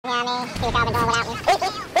See what y'all been doing without me. We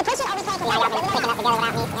push it or we take it. Y'all been picking up together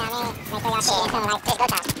without me, you know what I mean? Make sure y'all shit in tune, like, just go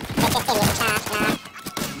time. Just give me some time, nah.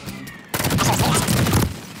 I should sleep.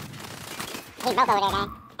 He broke over there, gang.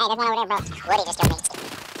 Hey, there's one over there, bro. Woody just killed me.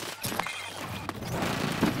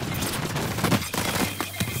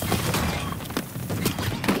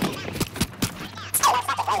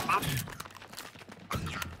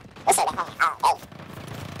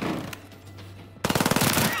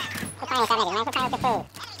 Quit playing with that nigga, man. Quit playing with your food.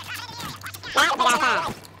 Nah, I can figure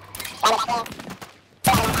outside.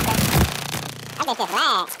 That bitch just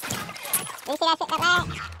lag. Do you see that shit, that lag?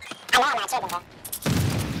 I know I'm not tripping, bro.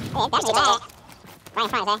 Yeah, it's definitely lag. Right in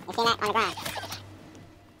front, Zay. You seen that? On the ground.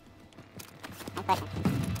 I'm pushing.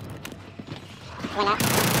 Went up.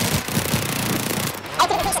 Hey,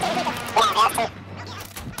 take a picture, take a picture. Yeah, there's two.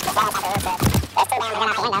 There's one on top of the roof, there's two down. Get out the window. Drop something in there. Drop a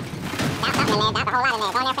whole lot in there. Go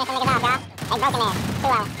in there, finish some niggas off, y'all. They broke in there. 2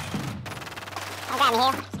 of them. Don't grab me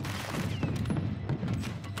here.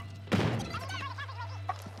 I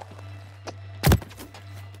might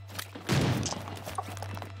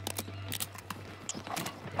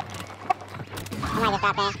just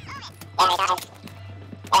drop in. Yeah, they got it.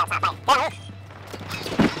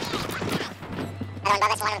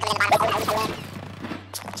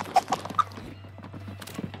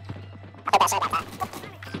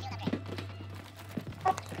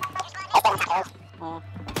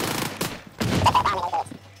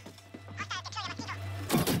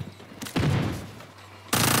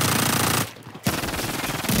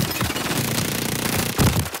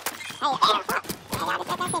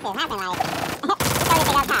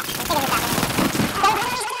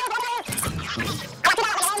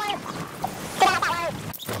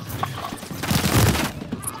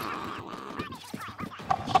 got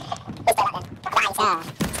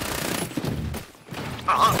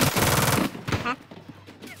top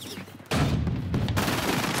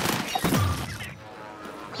right. They're on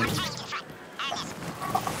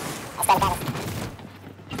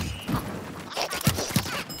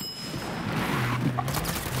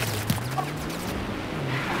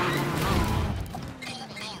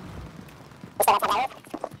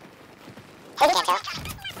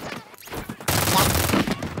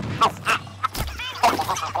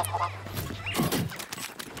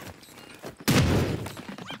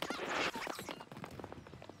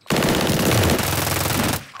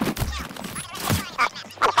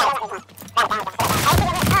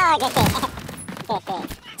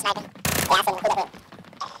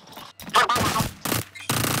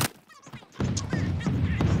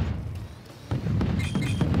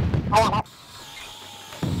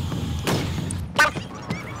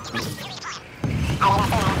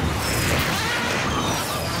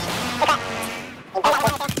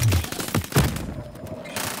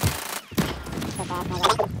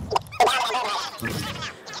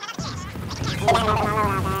Another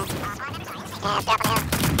one, bro. That's one of them coming in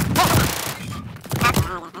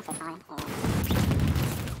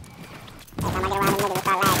the bottom.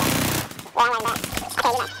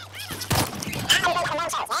 Come in. I think that's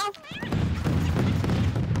sure about that.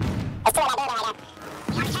 They're still on top of the roof. Yeah. That's their bomb in those.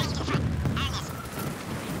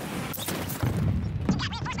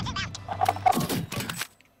 Hey, fuck. Hey, y'all just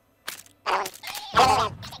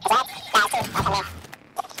let that shit just happen, like.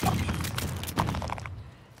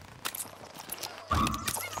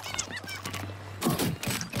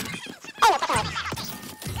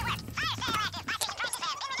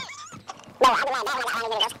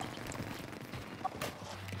 Throw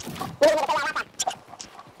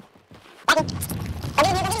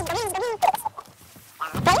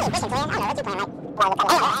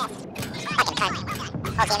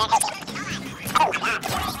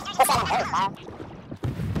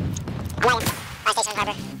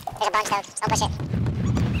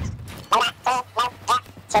this thing up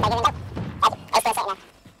top. Let's figure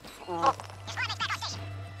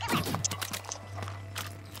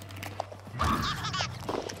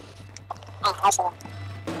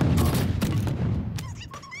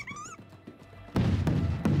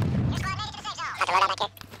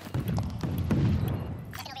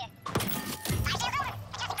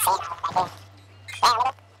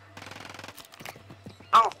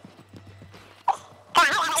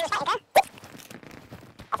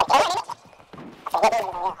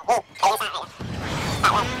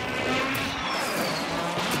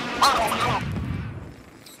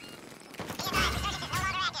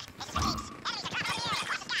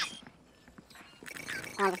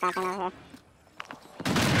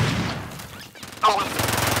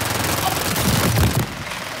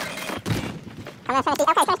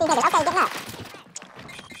this out.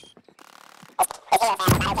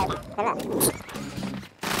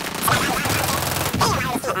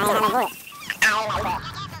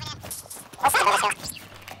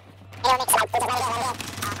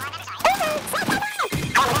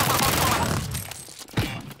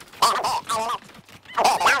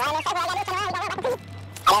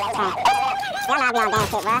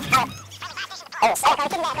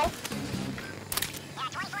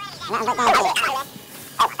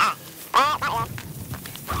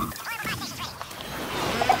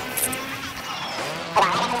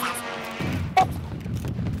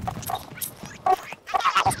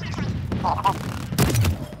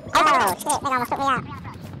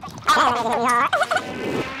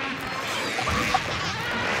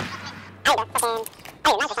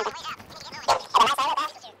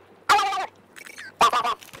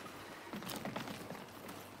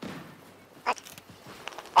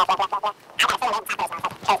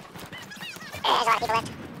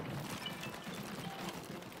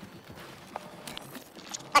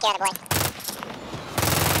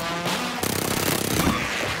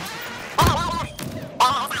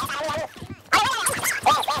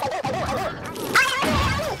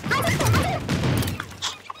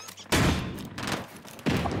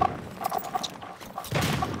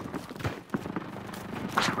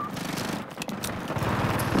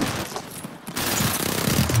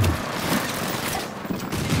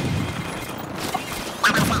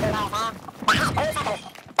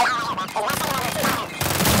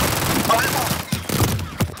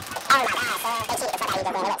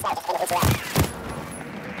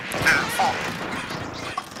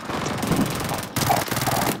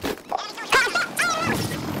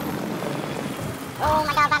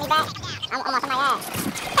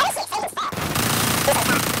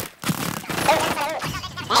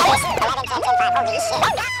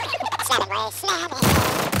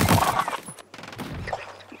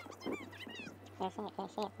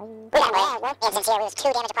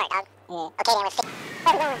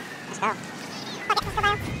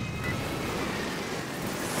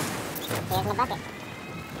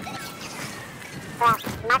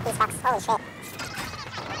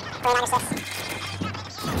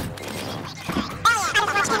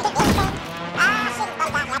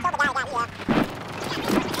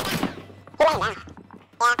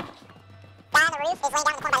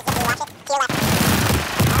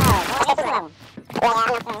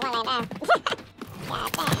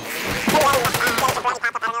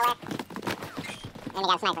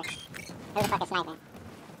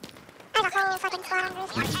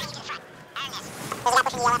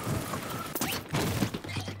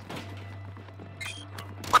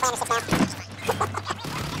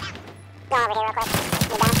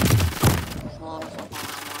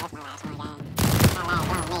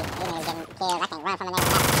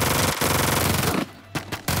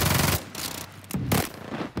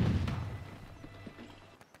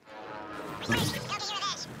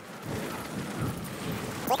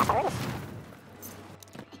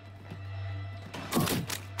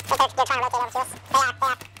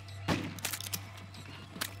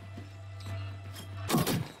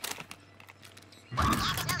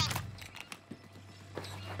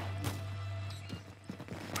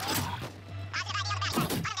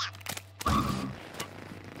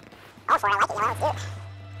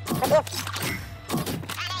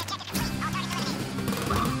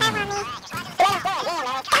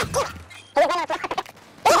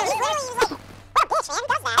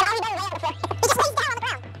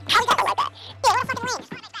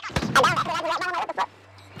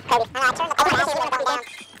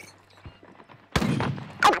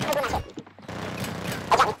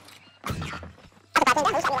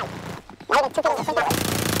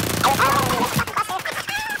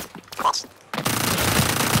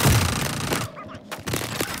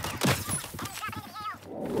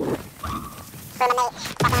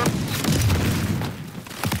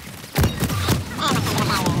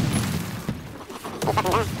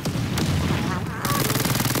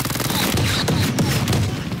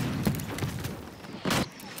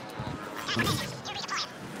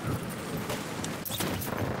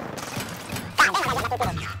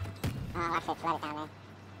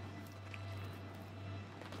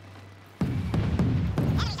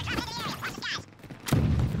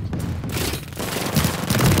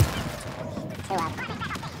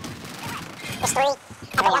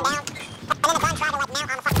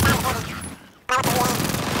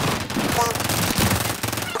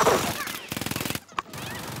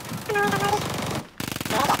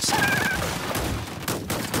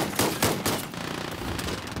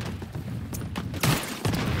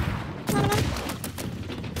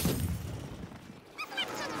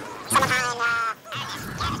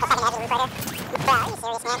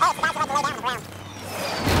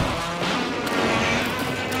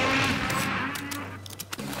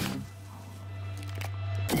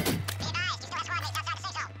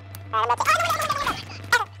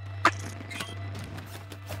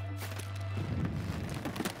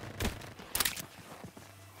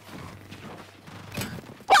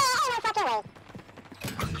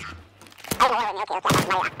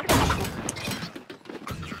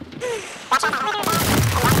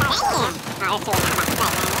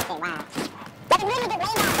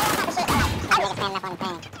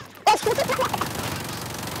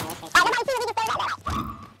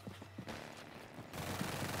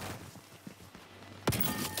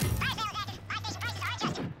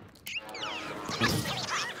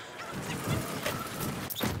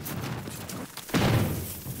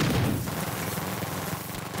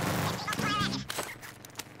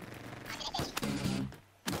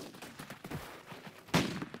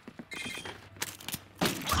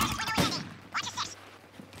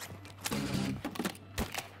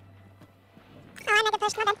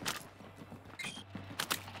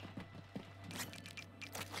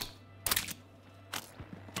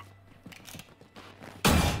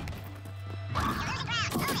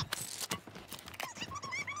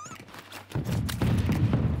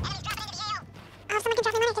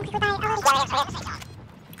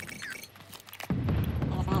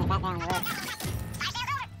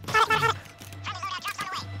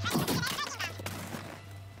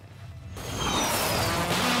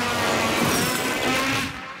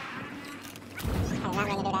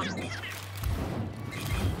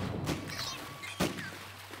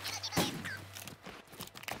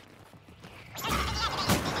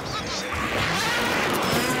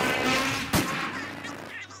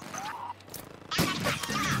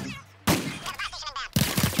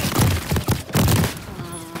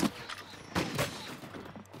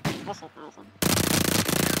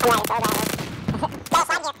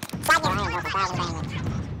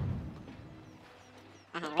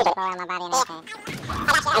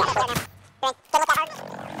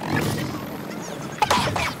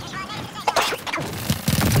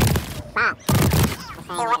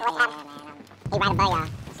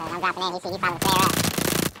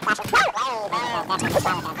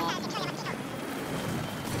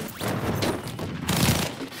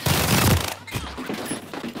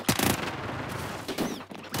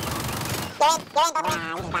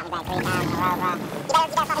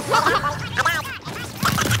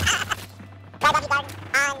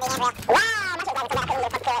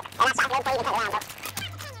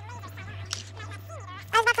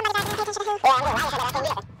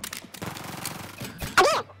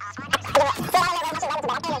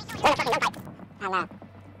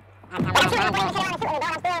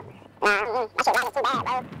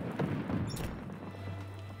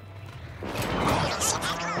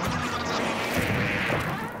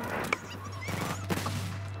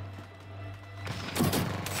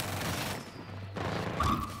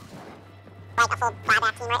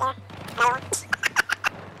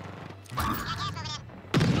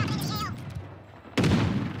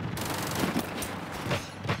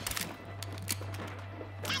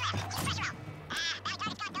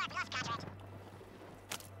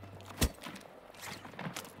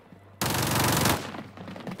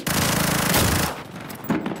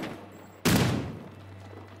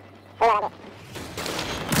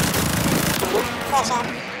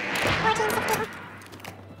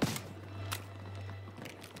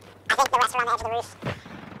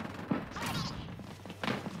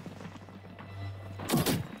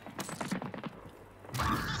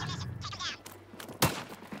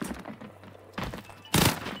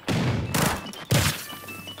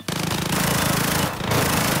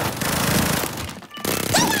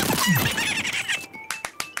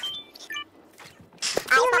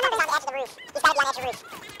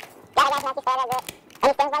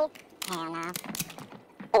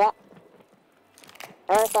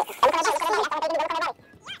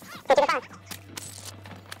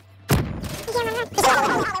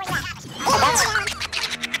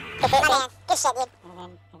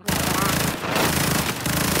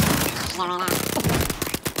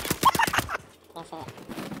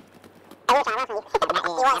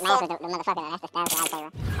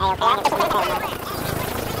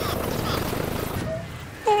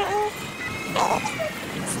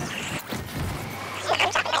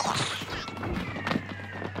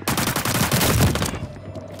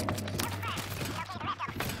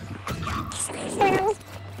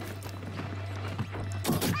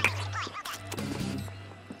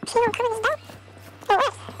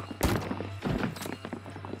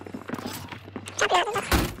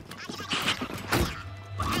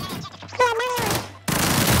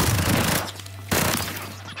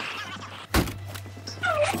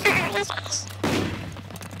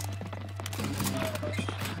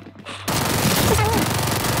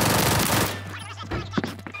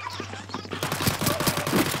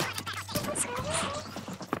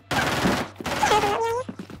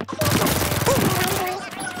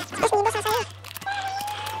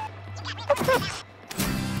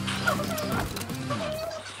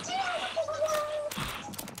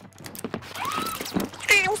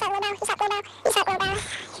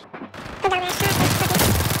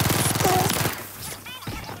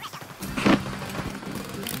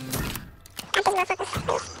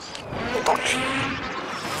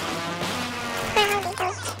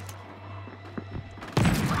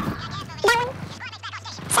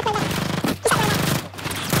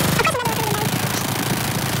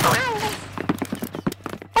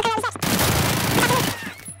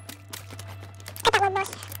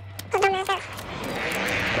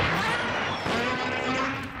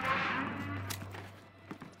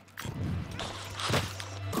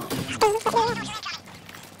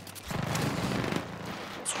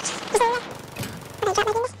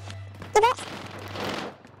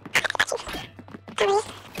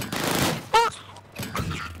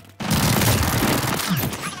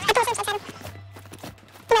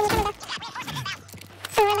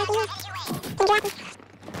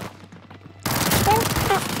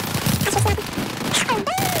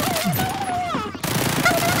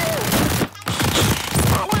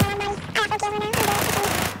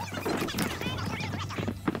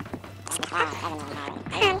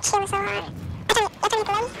 so hard. I can't get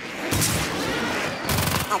the lady.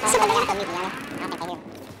 Super big.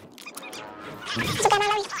 Super my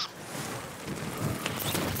lady.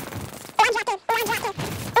 Oh, I dropped him. Oh, I dropped him.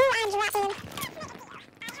 Oh, I dropped him.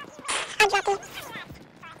 I dropped him.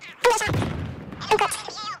 I'm shot. I'm cooked.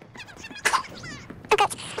 I'm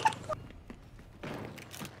cooked.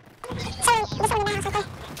 So, this one in my house, okay?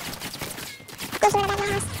 This one in my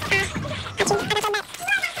house. I got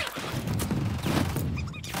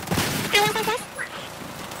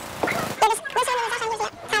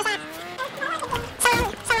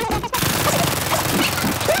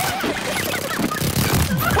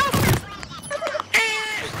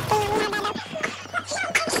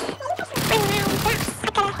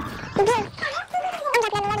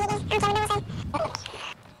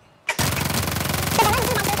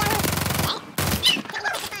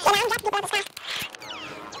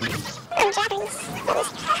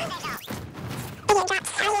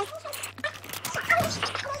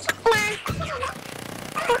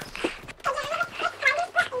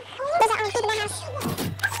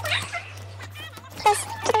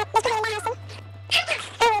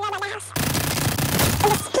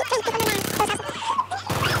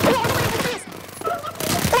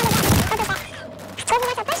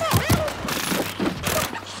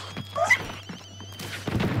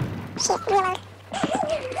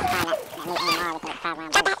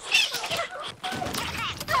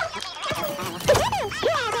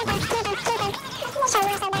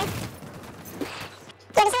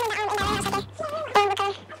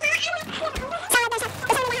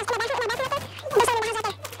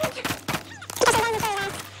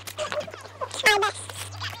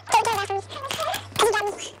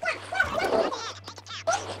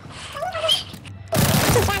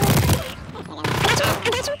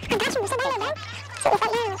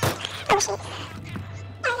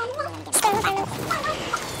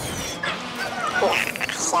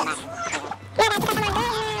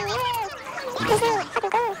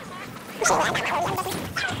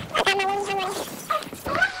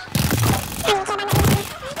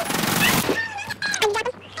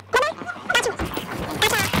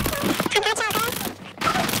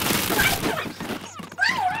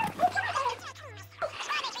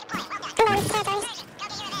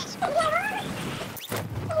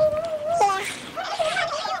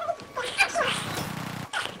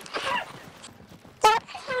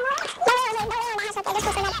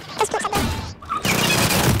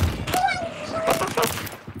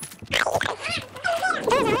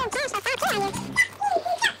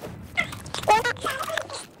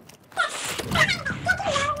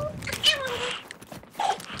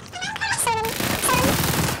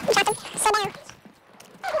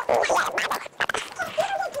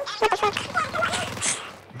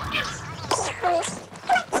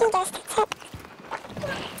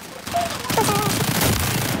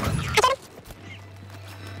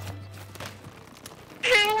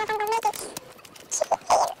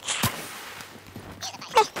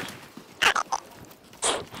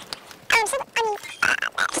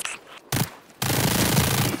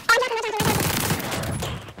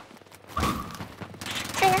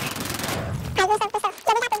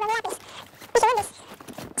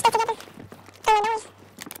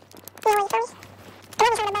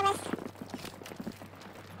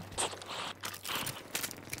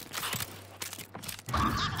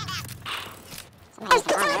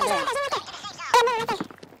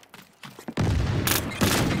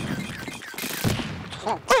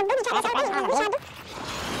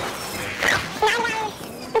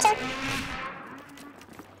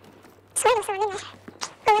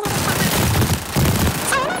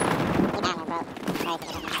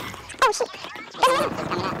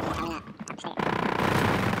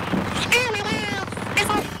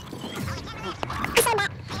some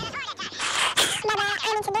back.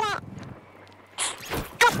 I need to do that.